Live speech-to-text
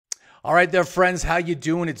All right there, friends. How you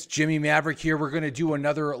doing? It's Jimmie Maverick here. We're going to do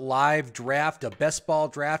another live draft, a best ball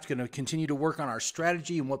draft. Going to continue to work on our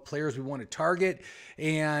strategy and what players we want to target.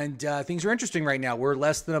 And things are interesting right now. We're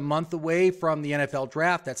less than a month away from the NFL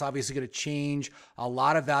draft. That's obviously going to change a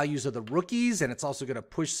lot of values of the rookies, and it's also going to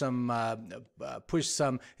push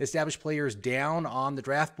some established players down on the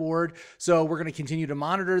draft board. So we're going to continue to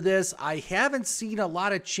monitor this. I haven't seen a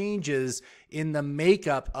lot of changes in the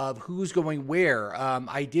makeup of who's going where.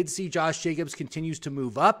 I did see Josh Jacobs continues to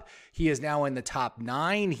move up. He is now in the top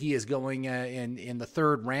 9. He is going in the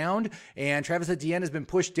 3rd round. And Travis Etienne has been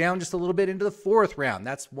pushed down just a little bit into the 4th round.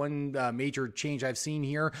 That's one major change I've seen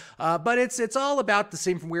here. But it's all about the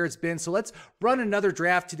same from where it's been. So let's run another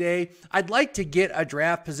draft today. I'd like to get a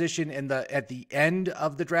draft position at the end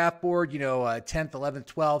of the draft board, 10th, 11th,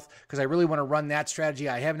 12th, because I really want to run that strategy.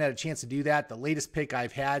 I haven't had a chance to do that. The latest pick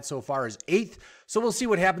I've had so far is 8th. So we'll see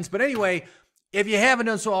what happens. But anyway, if you haven't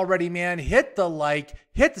done so already, man, hit the like,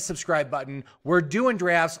 hit the subscribe button. We're doing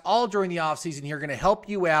drafts all during the offseason here, going to help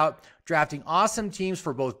you out drafting awesome teams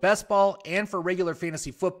for both best ball and for regular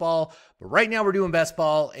fantasy football. But right now we're doing best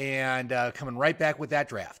ball and coming right back with that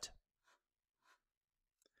draft.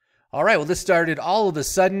 All right, well, this started all of a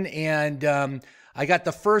sudden, and I got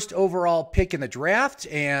the first overall pick in the draft,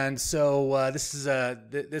 and so this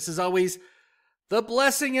is always the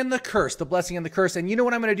blessing and the curse, And you know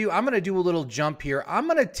what I'm going to do? I'm going to do a little jump here. I'm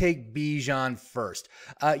going to take Bijan first.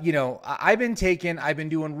 I've been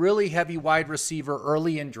doing really heavy wide receiver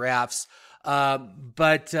early in drafts.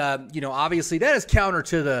 But obviously that is counter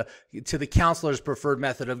to the counselor's preferred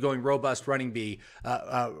method of going robust running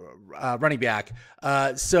back.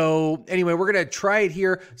 So anyway, we're going to try it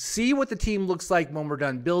here, see what the team looks like when we're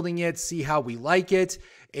done building it, see how we like it.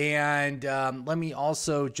 And let me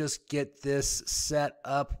also just get this set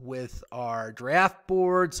up with our draft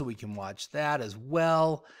board so we can watch that as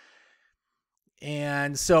well.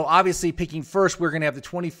 And so obviously picking first, we're going to have the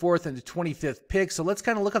 24th and the 25th pick. So let's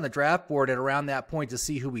kind of look on the draft board at around that point to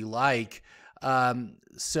see who we like.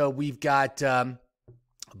 So we've got a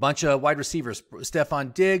bunch of wide receivers: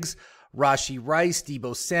 Stephon Diggs, Rashee Rice,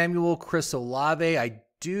 Deebo Samuel, Chris Olave. I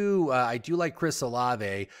do like Chris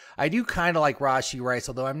Olave. I do kind of like Rashee Rice,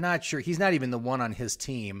 although I'm not sure. He's not even the one on his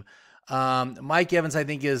team. Mike Evans, I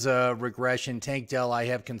think, is a regression. Tank Dell, I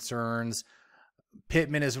have concerns.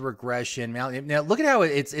 Pittman is a regression. Now look at how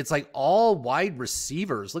it's like all wide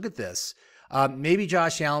receivers. Look at this. Maybe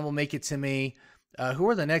Josh Allen will make it to me. Who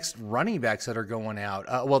are the next running backs that are going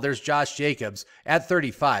out? Well, there's Josh Jacobs at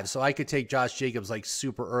 35. So I could take Josh Jacobs like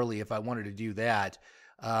super early if I wanted to do that.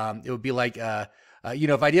 It would be like, if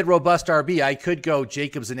I did robust RB, I could go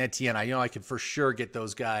Jacobs and Etienne. I know I could for sure get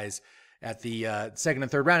those guys at the 2nd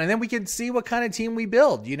and 3rd round. And then we can see what kind of team we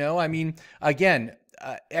build. Again,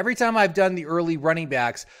 every time I've done the early running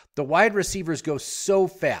backs, the wide receivers go so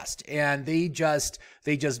fast and they just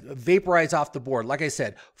vaporize off the board. Like I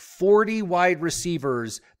said, 40 wide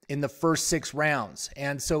receivers in the first 6 rounds.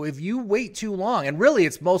 And so if you wait too long, and really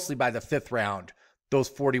it's mostly by the 5th round, those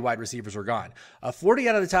 40 wide receivers are gone. 40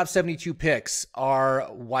 out of the top 72 picks are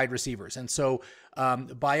wide receivers. And so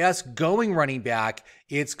by us going running back,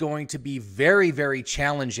 it's going to be very, very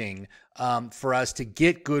challenging for us to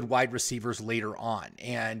get good wide receivers later on.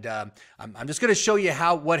 And I'm just going to show you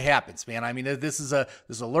what happens, man. I mean, this is a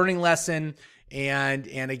learning lesson. And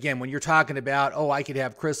again, when you're talking about, I could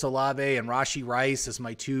have Chris Olave and Rashee Rice as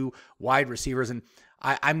my 2 wide receivers, and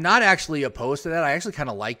I'm not actually opposed to that. I actually kind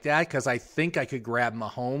of like that because I think I could grab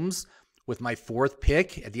Mahomes with my 4th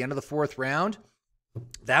pick at the end of the 4th round.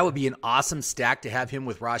 That would be an awesome stack to have him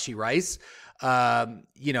with Rashee Rice.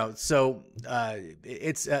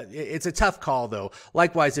 It's a tough call though.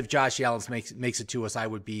 Likewise, if Josh Allen makes it to us, I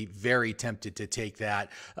would be very tempted to take that.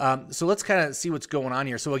 So let's kind of see what's going on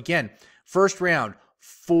here. So again, 1st round,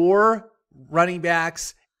 4 running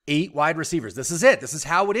backs, 8 wide receivers. This is it. This is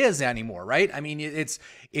how it is anymore, right? I mean, it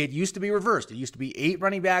used to be reversed. It used to be 8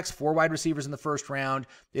 running backs, 4 wide receivers in the 1st round.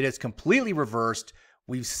 It is completely reversed.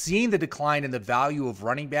 We've seen the decline in the value of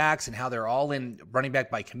running backs and how they're all in running back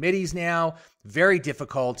by committees now. Very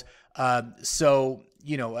difficult. Again,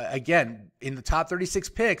 in the top 36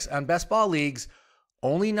 picks on best ball leagues,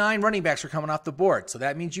 only 9 running backs are coming off the board. So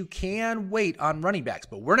that means you can wait on running backs,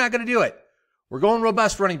 but we're not going to do it. We're going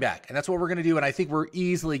robust running back, and that's what we're going to do. And I think we're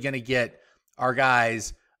easily going to get our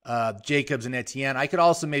guys, Jacobs and Etienne. I could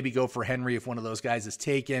also maybe go for Henry if one of those guys is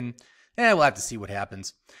taken. We'll have to see what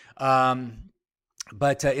happens.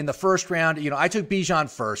 But in the 1st round, I took Bijan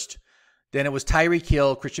first. Then it was Tyreek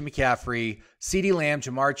Hill, Christian McCaffrey, CeeDee Lamb,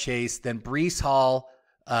 Jamar Chase, then Breece Hall,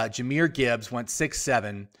 Jahmyr Gibbs went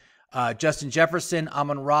 6-7. Justin Jefferson,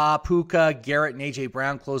 Amon-Ra, Puka, Garrett, and A.J.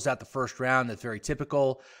 Brown closed out the first round. That's very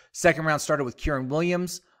typical. Second round started with Kieran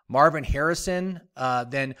Williams, Marvin Harrison,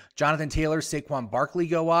 then Jonathan Taylor, Saquon Barkley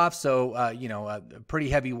go off. So, a pretty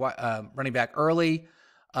heavy running back early.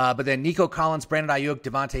 But then Nico Collins, Brandon Ayuk,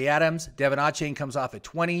 Devontae Adams, Devin Achane comes off at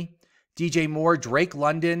 20. DJ Moore, Drake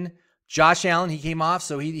London, Josh Allen, he came off,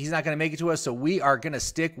 so he's not going to make it to us. So we are going to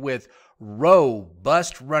stick with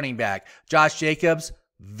robust running back. Josh Jacobs,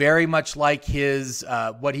 very much like his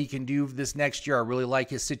what he can do this next year. I really like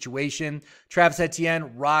his situation. Travis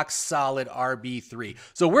Etienne, rock solid RB3.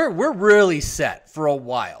 So we're really set for a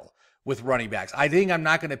while with running backs. I think I'm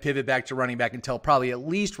not going to pivot back to running back until probably at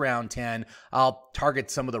least round 10. I'll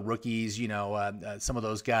target some of the rookies, some of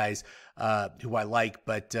those guys who I like.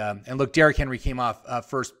 But and look, Derrick Henry came off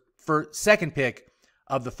second pick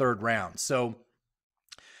of the third round. So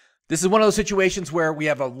this is one of those situations where we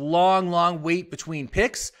have a long wait between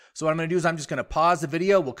picks. So what I'm going to do is I'm just going to pause the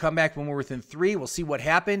video. We'll come back when we're within 3. We'll see what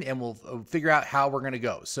happened, and we'll figure out how we're going to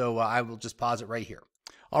go. So I will just pause it right here.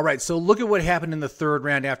 All right, so look at what happened in the third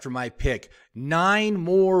round after my pick. 9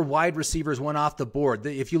 more wide receivers went off the board.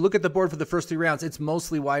 If you look at the board for the first 3 rounds, it's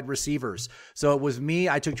mostly wide receivers. So it was me.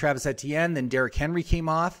 I took Travis Etienne. Then Derrick Henry came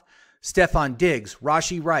off. Stephon Diggs,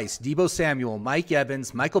 Rashee Rice, Deebo Samuel, Mike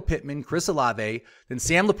Evans, Michael Pittman, Chris Olave. Then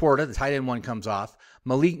Sam Laporta, the tight end one, comes off.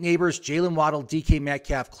 Malik Neighbors, Jalen Waddle, DK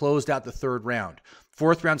Metcalf closed out the third round.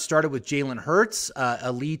 Fourth round started with Jalen Hurts,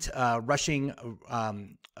 elite rushing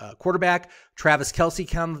quarterback. Travis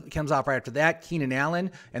Kelce comes off right after that. Keenan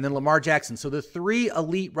Allen, and then Lamar Jackson. So the 3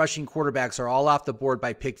 elite rushing quarterbacks are all off the board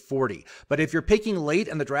by pick 40. But if you're picking late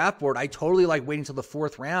in the draft board, I totally like waiting till the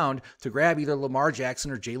 4th round to grab either Lamar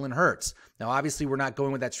Jackson or Jalen Hurts. Now, obviously, we're not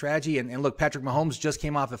going with that strategy. And look, Patrick Mahomes just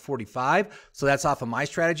came off at 45, so that's off of my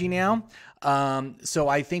strategy now. So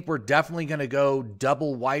I think we're definitely going to go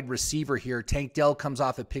double wide receiver here. Tank Dell comes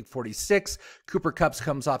off at pick 46. Cooper Kupp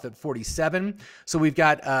comes off at 47. So we've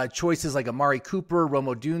got choices like Amari Cooper, Rome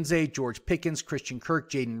Odunze, George Pickens, Christian Kirk,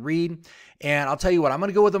 Jaden Reed. And I'll tell you what, I'm going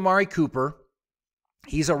to go with Amari Cooper.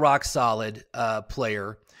 He's a rock solid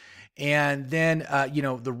player. And then,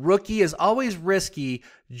 the rookie is always risky.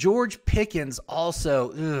 George Pickens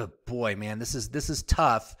also, boy, man, this is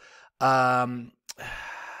tough.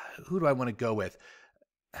 Who do I want to go with?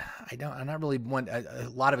 I'm not really want a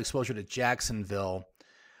lot of exposure to Jacksonville.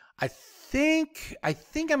 I think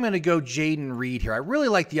I'm going to go Jaden Reed here. I really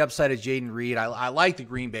like the upside of Jaden Reed. I like the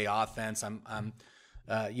Green Bay offense.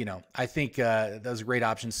 I think that was a great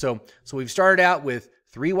option. So we've started out with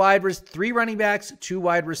 3 running backs, 2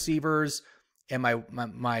 wide receivers, and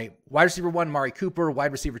my wide receiver 1, Amari Cooper,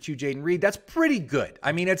 wide receiver 2, Jaden Reed. That's pretty good.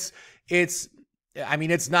 I mean, it's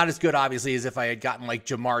not as good, obviously, as if I had gotten like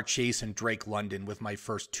Jamar Chase and Drake London with my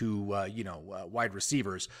first 2, wide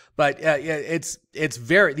receivers. But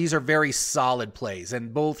these are very solid plays,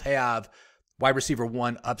 and both have wide receiver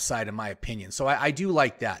 1 upside, in my opinion. So I do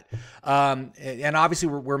like that. And obviously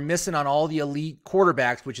we're missing on all the elite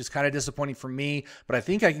quarterbacks, which is kind of disappointing for me, but I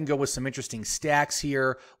think I can go with some interesting stacks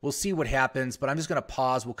here. We'll see what happens, but I'm just going to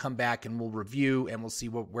pause. We'll come back and we'll review, and we'll see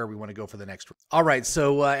where we want to go for the next. All right.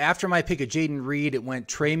 So after my pick of Jaden Reed, it went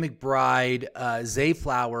Trey McBride, Zay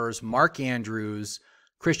Flowers, Mark Andrews,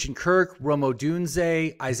 Christian Kirk, Rome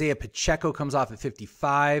Odunze, Isaiah Pacheco comes off at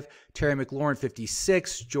 55, Terry McLaurin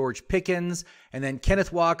 56, George Pickens, and then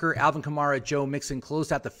Kenneth Walker, Alvin Kamara, Joe Mixon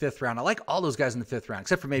closed out the 5th round. I like all those guys in the 5th round,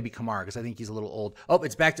 except for maybe Kamara, because I think he's a little old. Oh,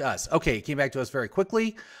 it's back to us. Okay, it came back to us very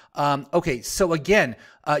quickly. Okay, so again,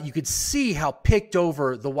 you could see how picked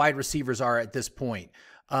over the wide receivers are at this point.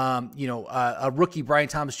 A rookie, Brian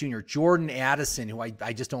Thomas Jr., Jordan Addison, who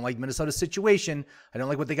I just don't like Minnesota's situation. I don't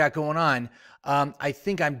like what they got going on. I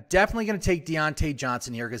think I'm definitely going to take Deontay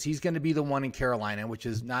Johnson here because he's going to be the one in Carolina, which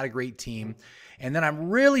is not a great team. And then I'm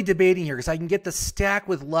really debating here because I can get the stack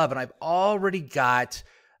with Love, and I've already got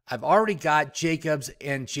Jacobs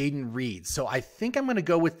and Jaden Reed. So I think I'm going to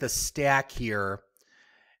go with the stack here.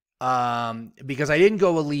 Because I didn't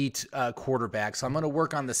go elite quarterback, so I'm going to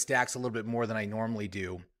work on the stacks a little bit more than I normally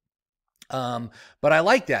do. But I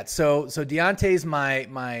like that. So Deontay's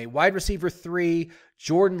my wide receiver 3,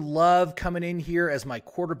 Jordan Love coming in here as my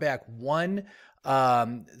quarterback 1.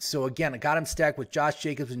 So again, I got him stacked with Josh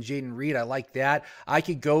Jacobs and Jaden Reed. I like that. I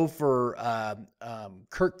could go for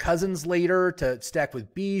Kirk Cousins later to stack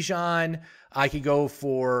with Bijan. I could go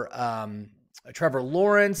for Trevor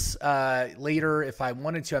Lawrence later if I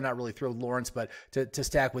wanted to. I'm not really thrilled with Lawrence, but to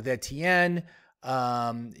stack with Etienne.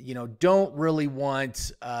 You know, don't really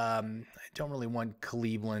want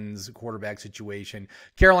Cleveland's quarterback situation.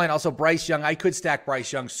 Carolina, also Bryce Young. I could stack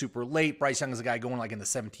Bryce Young super late. Bryce Young is a guy going like in the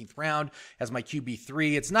 17th round as my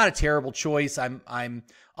QB3. It's not a terrible choice. I'm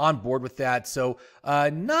on board with that. So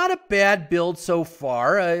not a bad build so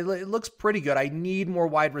far. It looks pretty good. I need more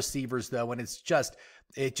wide receivers though, and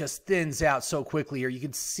it just thins out so quickly here. You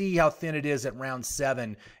can see how thin it is at round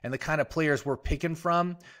 7 and the kind of players we're picking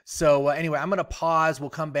from. So anyway, I'm going to pause. We'll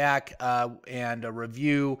come back and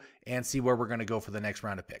review and see where we're going to go for the next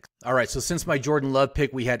round of picks. All right, so since my Jordan Love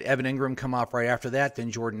pick, we had Evan Ingram come off right after that,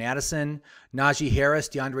 then Jordan Addison, Najee Harris,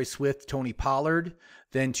 DeAndre Swift, Tony Pollard,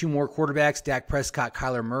 then 2 more quarterbacks, Dak Prescott,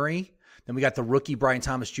 Kyler Murray. Then we got the rookie Brian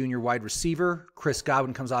Thomas Jr. wide receiver. Chris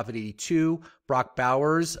Godwin comes off at 82. Brock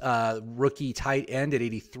Bowers, rookie tight end at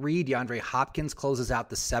 83. DeAndre Hopkins closes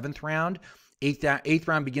out the 7th round. Eighth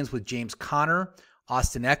round begins with James Conner,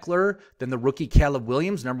 Austin Eckler, then the rookie Caleb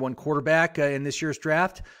Williams, number 1 quarterback in this year's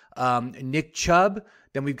draft. Nick Chubb.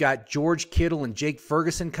 Then we've got George Kittle and Jake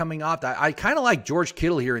Ferguson coming off. I kind of like George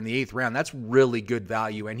Kittle here in the 8th round. That's really good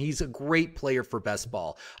value, and he's a great player for best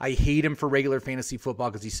ball. I hate him for regular fantasy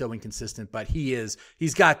football because he's so inconsistent, but he's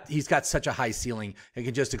got such a high ceiling. It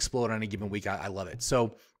can just explode on a given week. I love it.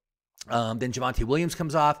 So then Javonte Williams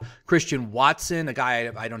comes off. Christian Watson, a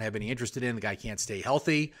guy I don't have any interest in. The guy can't stay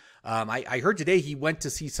healthy. I heard today he went to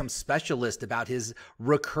see some specialist about his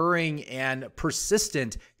recurring and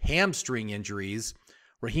persistent hamstring injuries.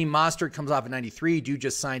 Raheem Mostert comes off at 93. Dude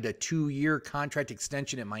just signed a 2-year contract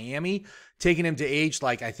extension at Miami, taking him to age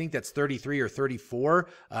like I think that's 33 or 34.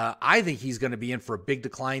 I think he's going to be in for a big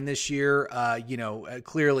decline this year.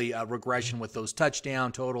 Clearly a regression with those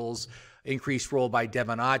touchdown totals, increased role by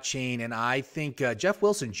Devon Achane, and I think Jeff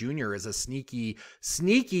Wilson Jr. is a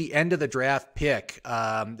sneaky end of the draft pick.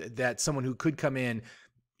 That someone who could come in.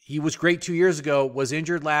 He was great 2 years ago, was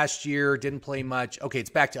injured last year, didn't play much. Okay, it's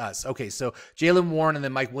back to us. Okay, so Jaylen Warren and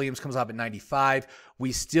then Mike Williams comes up at 95.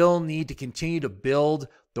 We still need to continue to build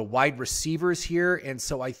the wide receivers here. And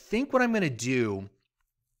so I think what I'm going to do,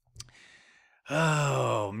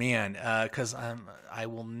 because I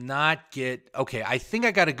will not get, okay, I think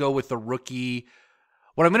I got to go with the rookie.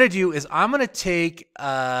 What I'm going to do is I'm going to take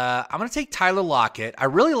Tyler Lockett. I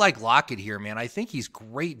really like Lockett here, man. I think he's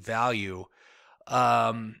great value.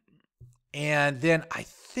 And then I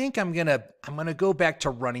think I'm gonna go back to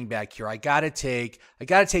running back here. I gotta take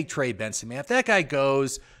Trey Benson, man. If that guy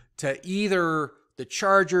goes to either the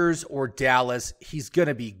Chargers or Dallas, he's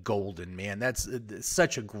gonna be golden, man. That's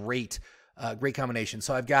such a great combination.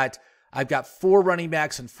 So I've got 4 running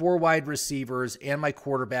backs and 4 wide receivers and my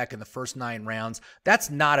quarterback in the first 9 rounds. That's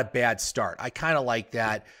not a bad start. I kind of like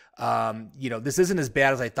that. This isn't as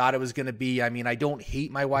bad as I thought it was going to be. I mean, I don't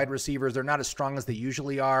hate my wide receivers. They're not as strong as they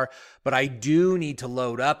usually are, but I do need to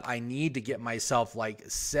load up. I need to get myself like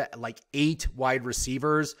 8 wide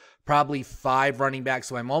receivers, probably 5 running backs.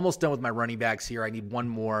 So I'm almost done with my running backs here. I need 1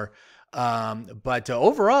 more. But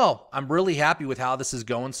overall, I'm really happy with how this is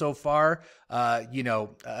going so far.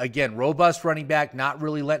 Again, robust running back, not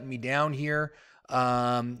really letting me down here.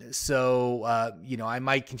 I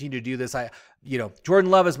might continue to do this.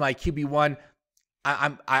 Jordan Love is my QB1.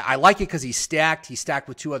 I like it because he's stacked. He's stacked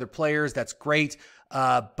with 2 other players. That's great.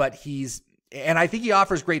 But I think he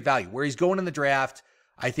offers great value. Where he's going in the draft,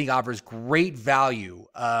 I think offers great value,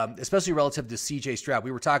 especially relative to C.J. Stroud.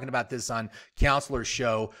 We were talking about this on Counselor's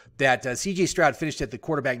show that C.J. Stroud finished at the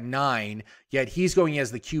quarterback 9, yet he's going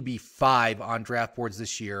as the QB5 on draft boards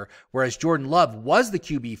this year, whereas Jordan Love was the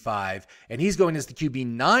QB5, and he's going as the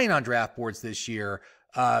QB9 on draft boards this year.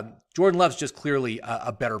 Jordan Love's just clearly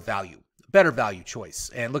a better value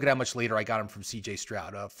choice. And look at how much later I got him from CJ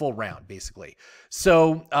Stroud, a full round basically.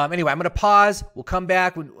 So anyway, I'm going to pause. We'll come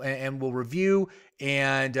back and we'll review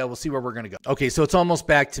and we'll see where we're going to go. Okay. So it's almost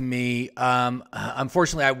back to me.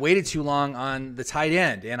 Unfortunately I waited too long on the tight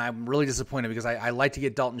end and I'm really disappointed because I like to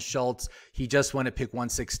get Dalton Schultz. He just went at pick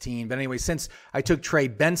 116. But anyway, since I took Trey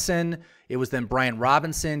Benson, it was then Brian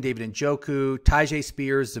Robinson, David Njoku, Tyjae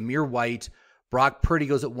Spears, Zamir White, Brock Purdy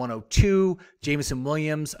goes at 102, Jameson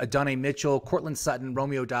Williams, Adonai Mitchell, Cortland Sutton,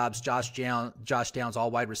 Romeo Doubs, Josh Downs, all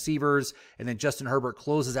wide receivers. And then Justin Herbert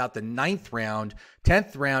closes out the 9th round.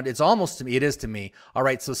 10th round, it is to me. All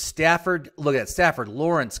right, so Stafford, look at that. Stafford,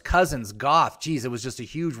 Lawrence, Cousins, Goff. Geez, it was just a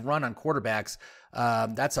huge run on quarterbacks.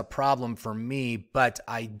 That's a problem for me, but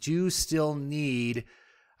I do still need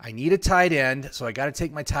a tight end, so I got to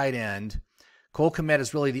take my tight end. Cole Kmet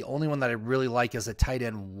is really the only one that I really like as a tight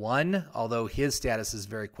end 1, although his status is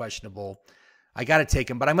very questionable. I got to take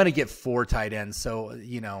him, but I'm going to get 4 tight ends. So,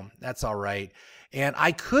 that's all right. And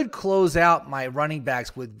I could close out my running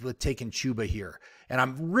backs with taking Chuba here. And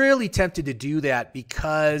I'm really tempted to do that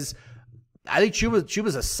because I think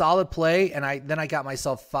Chuba's a solid play. And then I got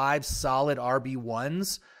myself 5 solid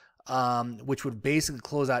RB1s, which would basically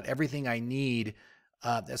close out everything I need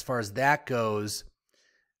as far as that goes.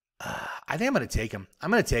 I think I'm going to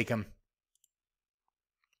take him.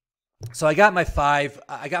 So I got my 5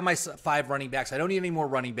 running backs. I don't need any more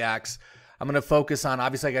running backs. I'm going to focus on,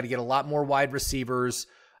 obviously I got to get a lot more wide receivers.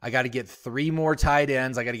 I got to get 3 more tight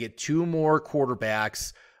ends. I got to get 2 more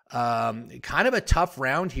quarterbacks. Kind of a tough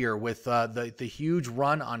round here with the huge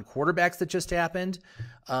run on quarterbacks that just happened.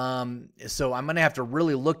 So I'm going to have to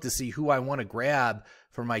really look to see who I want to grab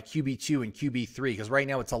for my QB2 and QB3, because right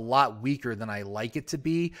now it's a lot weaker than I like it to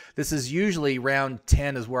be. This is usually round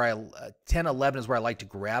 10 is where 10, 11 is where I like to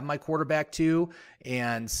grab my quarterback to.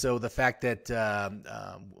 And so the fact that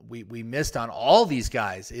we missed on all these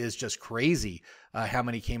guys is just crazy. How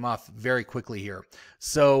many came off very quickly here.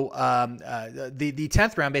 So the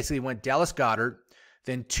 10th round basically went Dallas Goedert,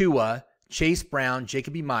 then Tua, Chase Brown,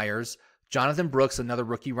 Jacoby Myers, Jonathan Brooks, another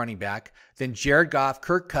rookie running back, then Jared Goff,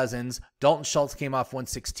 Kirk Cousins, Dalton Schultz came off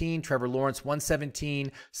 116, Trevor Lawrence 117,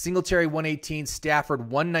 Singletary 118, Stafford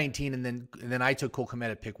 119, and then I took Cole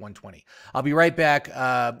Kmet at pick 120. I'll be right back,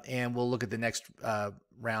 and we'll look at the next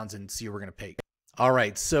rounds and see who we're going to pick. All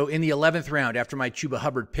right, so in the 11th round, after my Chuba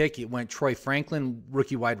Hubbard pick, it went Troy Franklin,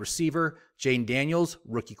 rookie wide receiver, Jaden Daniels,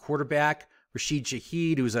 rookie quarterback, Rashid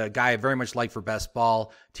Shaheed, who's a guy I very much like for best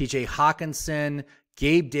ball, TJ Hawkinson,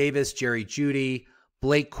 Gabe Davis, Jerry Jeudy,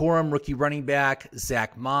 Blake Corum, rookie running back,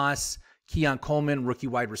 Zach Moss, Keon Coleman, rookie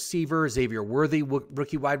wide receiver, Xavier Worthy,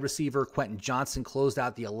 rookie wide receiver, Quentin Johnson closed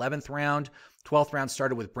out the 11th round. 12th round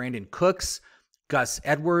started with Brandon Cooks, Gus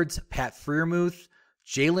Edwards, Pat Freiermuth,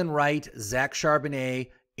 Jalen Wright, Zach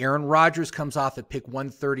Charbonnet, Aaron Rodgers comes off at pick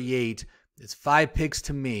 138. It's 5 picks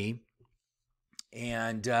to me.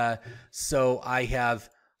 And so I have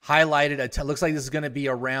highlighted, it looks like this is going to be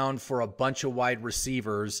a round for a bunch of wide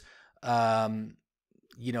receivers. The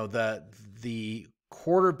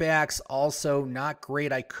quarterbacks also not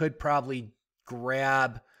great. I could probably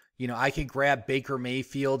grab, I could grab Baker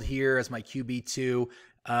Mayfield here as my QB2.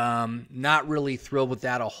 Not really thrilled with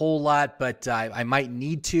that a whole lot, but I might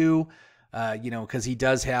need to, because he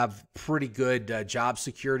does have pretty good job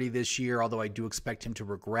security this year, although I do expect him to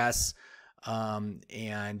regress.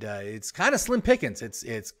 It's kind of slim pickings.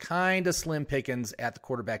 It's kind of slim pickings at the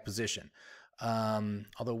quarterback position.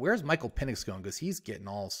 Although where's Michael Penix going? Because he's getting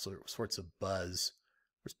all sorts of buzz.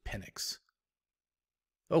 Where's Penix?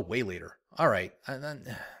 Oh, way later. All right.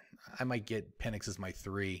 I might get Penix as my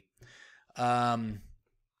 3.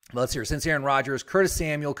 Let's hear. Since Aaron Rodgers, Curtis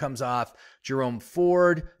Samuel comes off, Jerome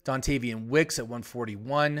Ford, Dontavian Wicks at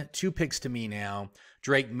 141, 2 picks to me now.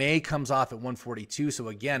 Drake May comes off at 142. So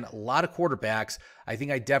again, a lot of quarterbacks. I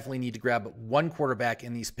think I definitely need to grab 1 quarterback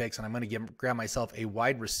in these picks, and I'm going to grab myself a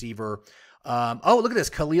wide receiver. Oh, look at this.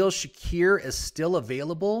 Khalil Shakir is still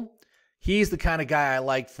available. He's the kind of guy I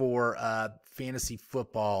like for fantasy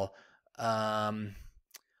football. Although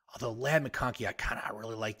Ladd McConkey, I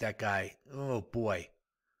really like that guy. Oh boy.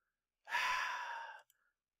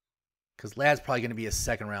 Because Ladd's probably going to be a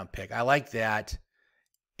 2nd round pick. I like that.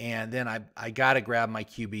 And then I got to grab my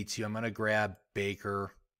QB2. I'm going to grab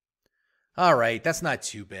Baker. All right, that's not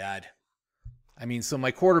too bad. I mean, so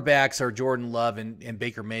my quarterbacks are Jordan Love and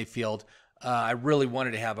Baker Mayfield. I really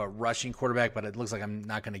wanted to have a rushing quarterback, but it looks like I'm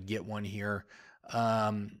not going to get one here.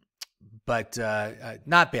 But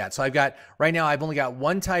not bad. So right now I've only got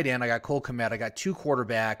 1 tight end. I got Cole Kmet. I got 2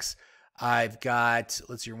 quarterbacks. I've got,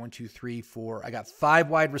 let's see, 1, 2, 3, 4. I got 5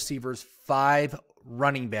 wide receivers, 5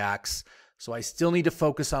 running backs. So I still need to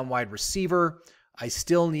focus on wide receiver. I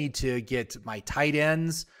still need to get my tight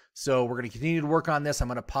ends. So we're going to continue to work on this. I'm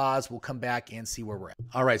going to pause. We'll come back and see where we're at.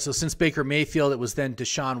 All right. So since Baker Mayfield, it was then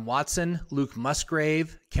Deshaun Watson, Luke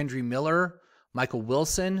Musgrave, Kendry Miller, Michael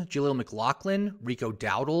Wilson, Jaleel McLaughlin, Rico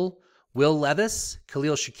Dowdle, Will Levis,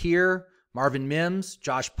 Khalil Shakir, Marvin Mims,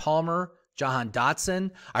 Josh Palmer, Jahan Dotson.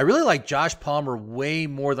 I really like Josh Palmer way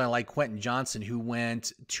more than I like Quentin Johnson, who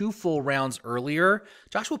went 2 full rounds earlier.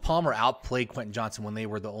 Joshua Palmer outplayed Quentin Johnson when they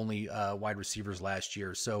were the only wide receivers last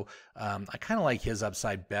year. So I kind of like his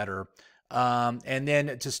upside better. And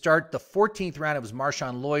then to start the 14th round, it was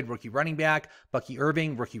Marshawn Lloyd, rookie running back, Bucky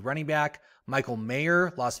Irving, rookie running back, Michael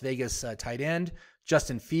Mayer, Las Vegas tight end,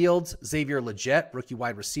 Justin Fields, Xavier Legette, rookie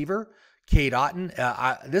wide receiver, Cade Otton.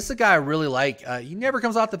 This is a guy I really like. He never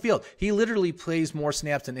comes off the field. He literally plays more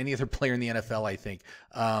snaps than any other player in the NFL, I think,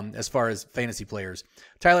 as far as fantasy players.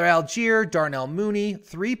 Tyler Algier, Darnell Mooney,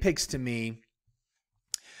 3 picks to me.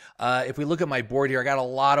 If we look at my board here, I got a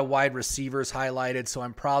lot of wide receivers highlighted, so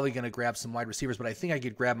I'm probably going to grab some wide receivers, but I think I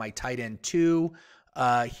could grab my tight end too.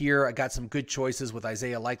 Here, I got some good choices with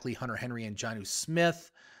Isaiah Likely, Hunter Henry, and Jonnu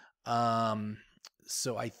Smith.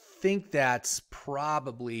 So I think that's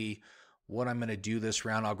probably what I'm going to do this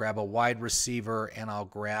round. I'll grab a wide receiver and I'll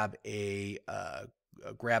grab a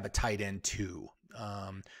tight end too,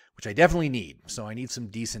 which I definitely need. So I need some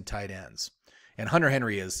decent tight ends. And Hunter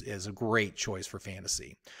Henry is a great choice for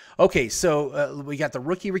fantasy. Okay, so we got the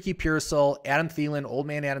rookie Ricky Pearsall, Adam Thielen, old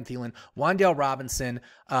man Adam Thielen, Wan'Dale Robinson.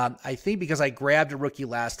 I think because I grabbed a rookie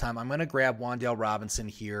last time, I'm going to grab Wan'Dale Robinson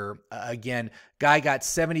here. Again, guy got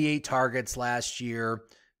 78 targets last year.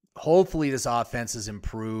 Hopefully this offense is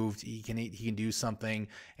improved. He can do something.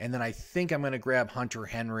 And then I think I'm going to grab Hunter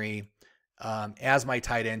Henry as my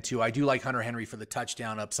tight end too. I do like Hunter Henry for the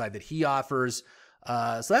touchdown upside that he offers.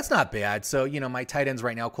 So that's not bad. So, my tight ends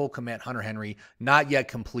right now, Cole Kmet, Hunter Henry, not yet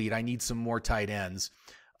complete. I need some more tight ends.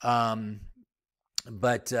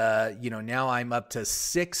 But now I'm up to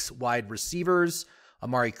 6 wide receivers: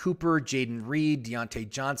 Amari Cooper, Jaden Reed, Deontay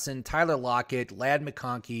Johnson, Tyler Lockett, Ladd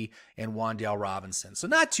McConkey, and Wan'Dale Robinson. So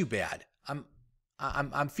not too bad.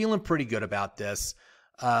 I'm feeling pretty good about this.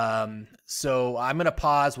 So I'm going to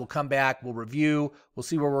pause. We'll come back. We'll review. We'll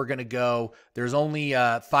see where we're going to go. There's only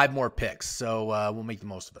 5 more picks, so we'll make the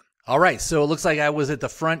most of it. All right, so it looks like I was at the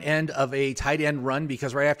front end of a tight end run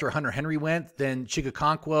because right after Hunter Henry went, then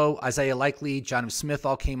Chigakonkwo, Isaiah Likely, Jonnu Smith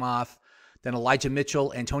all came off. Then Elijah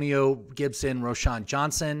Mitchell, Antonio Gibson, Roshan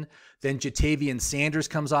Johnson. Then Jatavian Sanders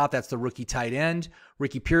comes off. That's the rookie tight end.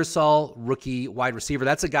 Ricky Pearsall, rookie wide receiver.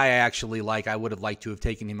 That's a guy I actually like. I would have liked to have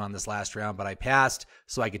taken him on this last round, but I passed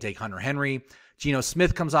so I could take Hunter Henry. Geno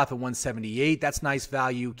Smith comes off at 178. That's nice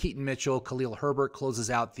value. Keaton Mitchell, Khalil Herbert closes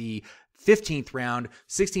out the 15th round.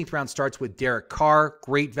 16th round starts with Derek Carr.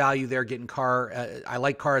 Great value there getting Carr. I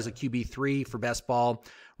like Carr as a QB3 for best ball.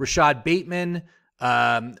 Rashad Bateman,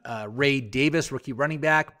 Ray Davis, rookie running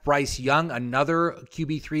back. Bryce Young, another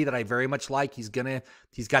QB3 that I very much like. He's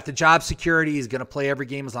got the job security. He's going to play every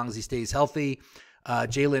game as long as he stays healthy.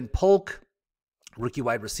 Jalen Polk, rookie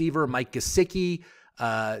wide receiver. Mike Gesicki,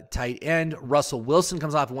 tight end. Russell Wilson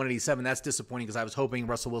comes off at 187. That's disappointing because I was hoping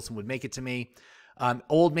Russell Wilson would make it to me.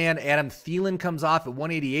 Old man Adam Thielen comes off at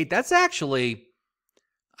 188. That's actually,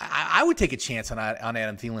 I would take a chance on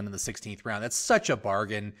Adam Thielen in the 16th round. That's such a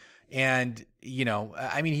bargain. And,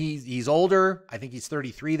 he's older. I think he's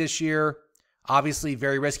 33 this year. Obviously,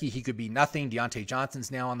 very risky. He could be nothing. Deontay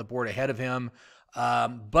Johnson's now on the board ahead of him.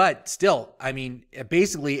 But still,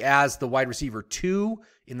 basically as the wide receiver 2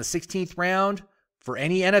 in the 16th round for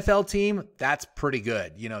any NFL team, that's pretty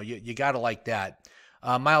good. You got to like that.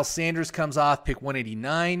 Miles Sanders comes off, pick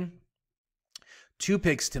 189. 2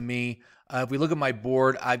 picks to me. If we look at my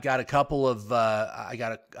board, I've got a couple of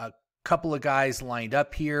a couple of guys lined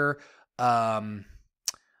up here. I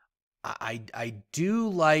do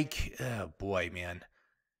like, oh boy, man.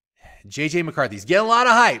 JJ McCarthy's getting a lot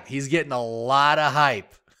of hype. He's getting a lot of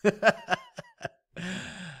hype.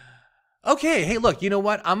 Okay, hey, look, you know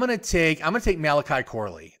what? I'm gonna take Malachi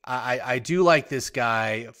Corley. I do like this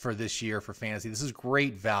guy for this year for fantasy. This is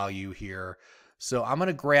great value here. So I'm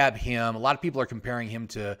gonna grab him. A lot of people are comparing him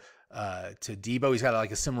to Debo. He's got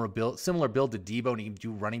like a similar build to Debo, and he can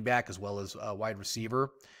do running back as well as wide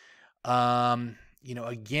receiver.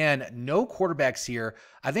 Again, no quarterbacks here.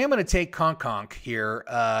 I think I'm going to take Conk here.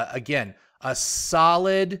 Again, a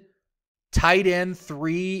solid tight end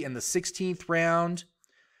 3 in the 16th round.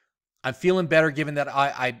 I'm feeling better given that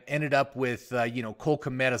I ended up with, Cole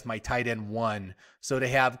Kmet as my tight end 1. So to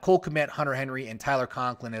have Cole Kmet, Hunter Henry, and Tyler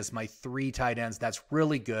Conklin as my 3 tight ends, that's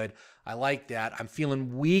really good. I like that. I'm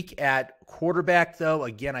feeling weak at quarterback, though.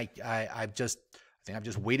 Again, I think I've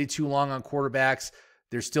just waited too long on quarterbacks.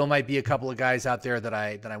 There still might be a couple of guys out there that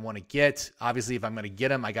I want to get. Obviously, if I'm going to get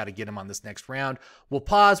them, I got to get them on this next round. We'll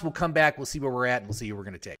pause. We'll come back. We'll see where we're at, and we'll see who we're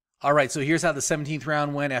going to take. All right, so here's how the 17th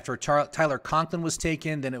round went. After Tyler Conklin was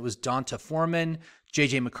taken, then it was Donta Foreman,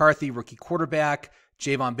 J.J. McCarthy, rookie quarterback,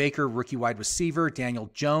 Javon Baker, rookie wide receiver,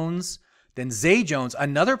 Daniel Jones, then Zay Jones,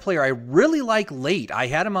 another player I really like late. I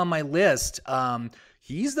had him on my list.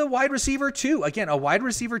 He's the wide receiver 2. Again, a wide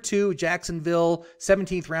receiver 2, Jacksonville,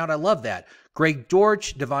 17th round. I love that. Greg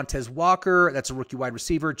Dortch, Devontae Walker, that's a rookie wide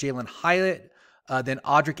receiver, Jalen Hyatt, then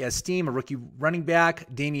Audric Estime, a rookie running back,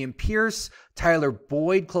 Damian Pierce, Tyler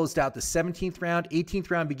Boyd closed out the 17th round.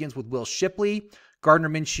 18th round begins with Will Shipley. Gardner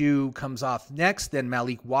Minshew comes off next, then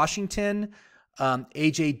Malik Washington,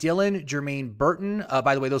 A.J. Dillon, Jermaine Burton.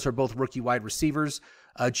 By the way, those are both rookie wide receivers.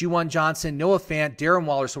 Juwan Johnson, Noah Fant, Darren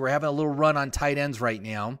Waller. So we're having a little run on tight ends right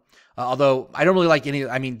now. Although I don't really like any.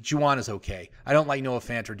 I mean, Juwan is okay. I don't like Noah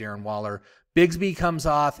Fant or Darren Waller. Bigsby comes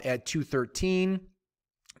off at 213.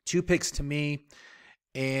 2 picks to me.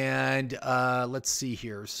 And let's see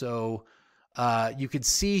here. So you can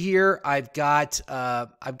see here I've got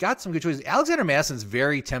some good choices. Alexander Madison's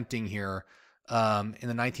very tempting here in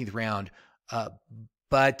the 19th round.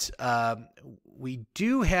 But we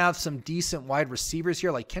do have some decent wide receivers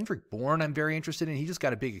here, like Kendrick Bourne I'm very interested in. He just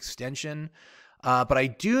got a big extension. But I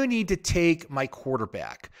do need to take my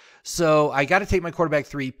quarterback. So I got to take my quarterback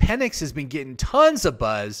 3. Penix has been getting tons of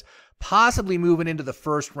buzz, possibly moving into the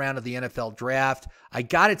first round of the NFL draft. I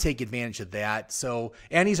got to take advantage of that. So,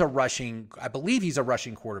 and I believe he's a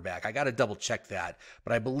rushing quarterback. I got to double check that,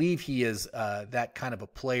 but I believe he is that kind of a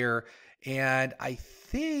player. And I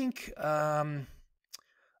think,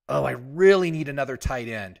 I really need another tight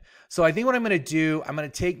end. So I think what I'm going to do, I'm going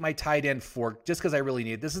to take my tight end 4 just because I really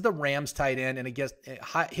need it. This is the Rams tight end, and I guess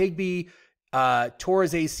Higbee tore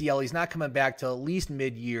his ACL. He's not coming back till at least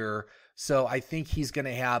mid-year, so I think he's going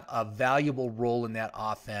to have a valuable role in that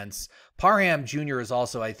offense. Parham Jr. is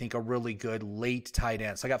also, I think, a really good late tight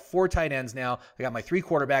end. So I got 4 tight ends now. I got my 3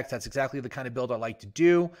 quarterbacks. That's exactly the kind of build I like to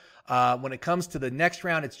do. When it comes to the next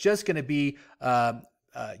round, it's just going to be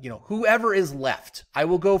whoever is left. I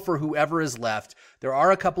will go for whoever is left. There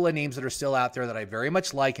are a couple of names that are still out there that I very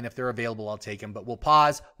much like, and if they're available, I'll take them. But we'll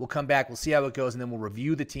pause, we'll come back, we'll see how it goes, and then we'll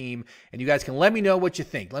review the team. And you guys can let me know what you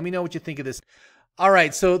think. Let me know what you think of this. All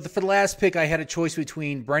right, so for the last pick, I had a choice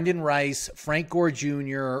between Brendan Rice, Frank Gore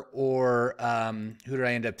Jr., or who did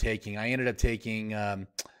I end up taking? I ended up taking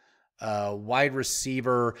wide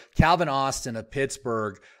receiver Calvin Austin of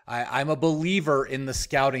Pittsburgh. I'm a believer in the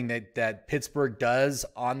scouting that Pittsburgh does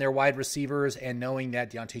on their wide receivers, and knowing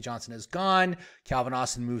that Deontay Johnson is gone, Calvin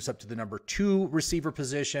Austin moves up to the number 2 receiver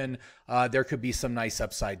position. There could be some nice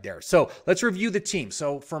upside there. So let's review the team.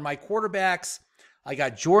 So for my quarterbacks, I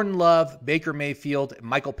got Jordan Love, Baker Mayfield,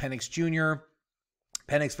 Michael Penix Jr.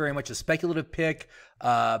 Penix very much a speculative pick,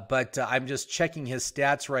 but I'm just checking his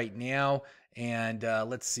stats right now. And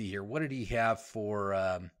let's see here. What did he have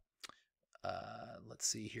for, let's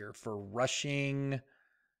see here, for rushing?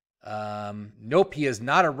 Nope, he is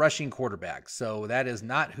not a rushing quarterback. So that is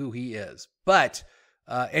not who he is. But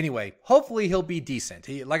anyway, hopefully he'll be decent.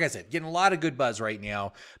 Like I said, getting a lot of good buzz right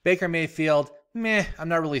now. Baker Mayfield, I'm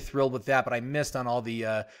not really thrilled with that, but I missed on all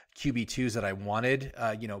the QB2s that I wanted.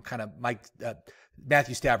 Kind of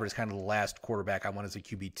Matthew Stafford is kind of the last quarterback I want as a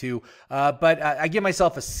QB2. But I give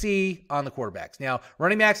myself a C on the quarterbacks. Now,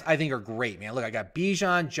 running backs I think are great, man. Look, I got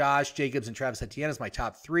Bijan, Josh Jacobs, and Travis Etienne as my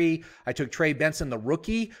top 3. I took Trey Benson, the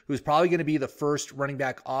rookie, who's probably going to be the first running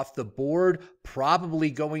back off the board, probably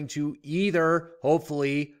going to either,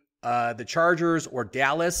 hopefully, the Chargers or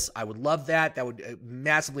Dallas. I would love that. That would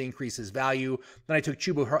massively increase his value. Then I took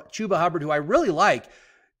Chuba Hubbard, who I really like.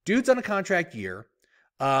 Dude's on a contract year.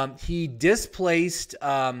 He displaced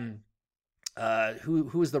who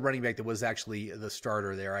was the running back that was actually the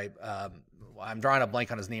starter there. I'm drawing a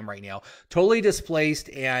blank on his name right now. Totally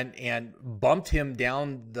displaced and bumped him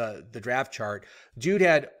down the draft chart. Dude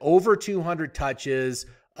had over 200 touches.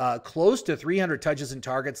 Close to 300 touches and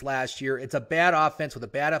targets last year. It's a bad offense with a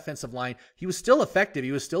bad offensive line. He was still effective.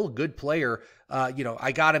 He was still a good player.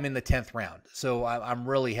 I got him in the 10th round. So I'm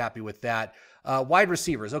really happy with that. Wide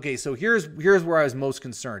receivers. Okay, so here's where I was most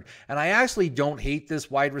concerned. And I actually don't hate this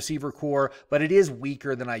wide receiver core, but it is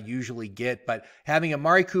weaker than I usually get. But having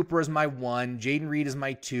Amari Cooper as my 1, Jaden Reed as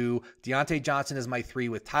my 2, Deontay Johnson as my 3,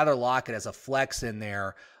 with Tyler Lockett as a flex in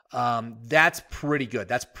there, that's pretty good.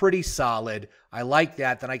 That's pretty solid. I like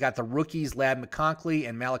that. Then I got the rookies, Ladd McConkey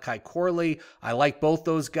and Malachi Corley. I like both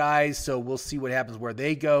those guys, so we'll see what happens where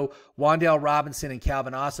they go. Wan'Dale Robinson and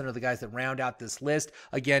Calvin Austin are the guys that round out this list.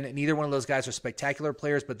 Again, neither one of those guys are spectacular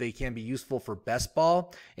players, but they can be useful for best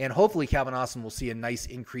ball. And hopefully Calvin Austin will see a nice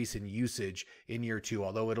increase in usage in year 2,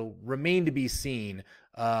 although it'll remain to be seen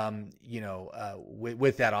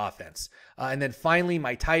with that offense. And then finally,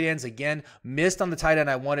 my tight ends, again, missed on the tight end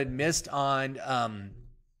I wanted, missed on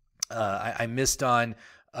I missed on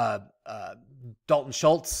Dalton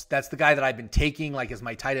Schultz. That's the guy that I've been taking like as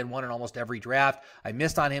my tight end 1 in almost every draft. I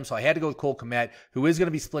missed on him, so I had to go with Cole Kmet, who is going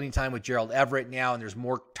to be splitting time with Gerald Everett now, and there's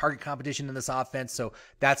more target competition in this offense, so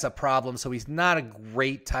that's a problem. So he's not a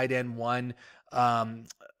great tight end 1.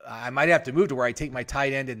 I might have to move to where I take my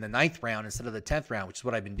tight end in the 9th round instead of the 10th round, which is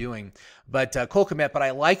what I've been doing. But Cole Kmet, but I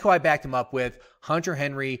like who I backed him up with: Hunter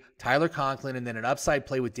Henry, Tyler Conklin, and then an upside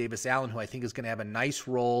play with Davis Allen, who I think is going to have a nice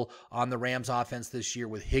role on the Rams offense this year,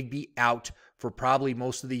 with Higbee out for probably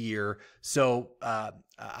most of the year. So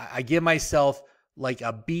I give myself like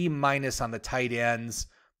a B- on the tight ends.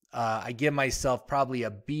 I give myself probably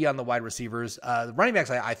a B on the wide receivers. The running backs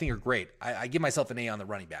I think are great. I give myself an A on the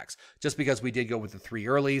running backs just because we did go with the 3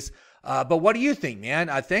 earlies. But what do you think, man?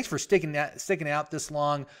 Thanks for sticking out this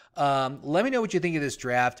long. Let me know what you think of this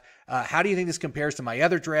draft. How do you think this compares to my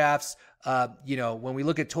other drafts? When we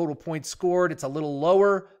look at total points scored, it's a little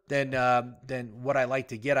lower than what I like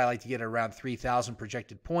to get. I like to get around 3,000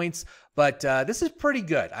 projected points, but this is pretty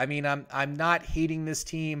good. I mean, I'm not hating this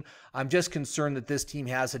team. I'm just concerned that this team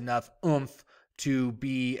has enough oomph to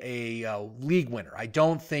be a league winner. I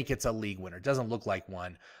don't think it's a league winner. It doesn't look like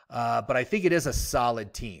one, but I think it is a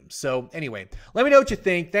solid team. So anyway, let me know what you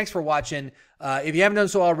think. Thanks for watching. If you haven't done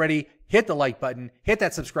so already, hit the like button, hit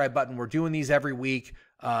that subscribe button. We're doing these every week.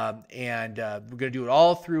 And we're going to do it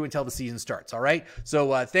all through until the season starts. All right.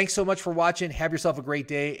 So thanks so much for watching. Have yourself a great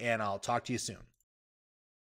day, and I'll talk to you soon.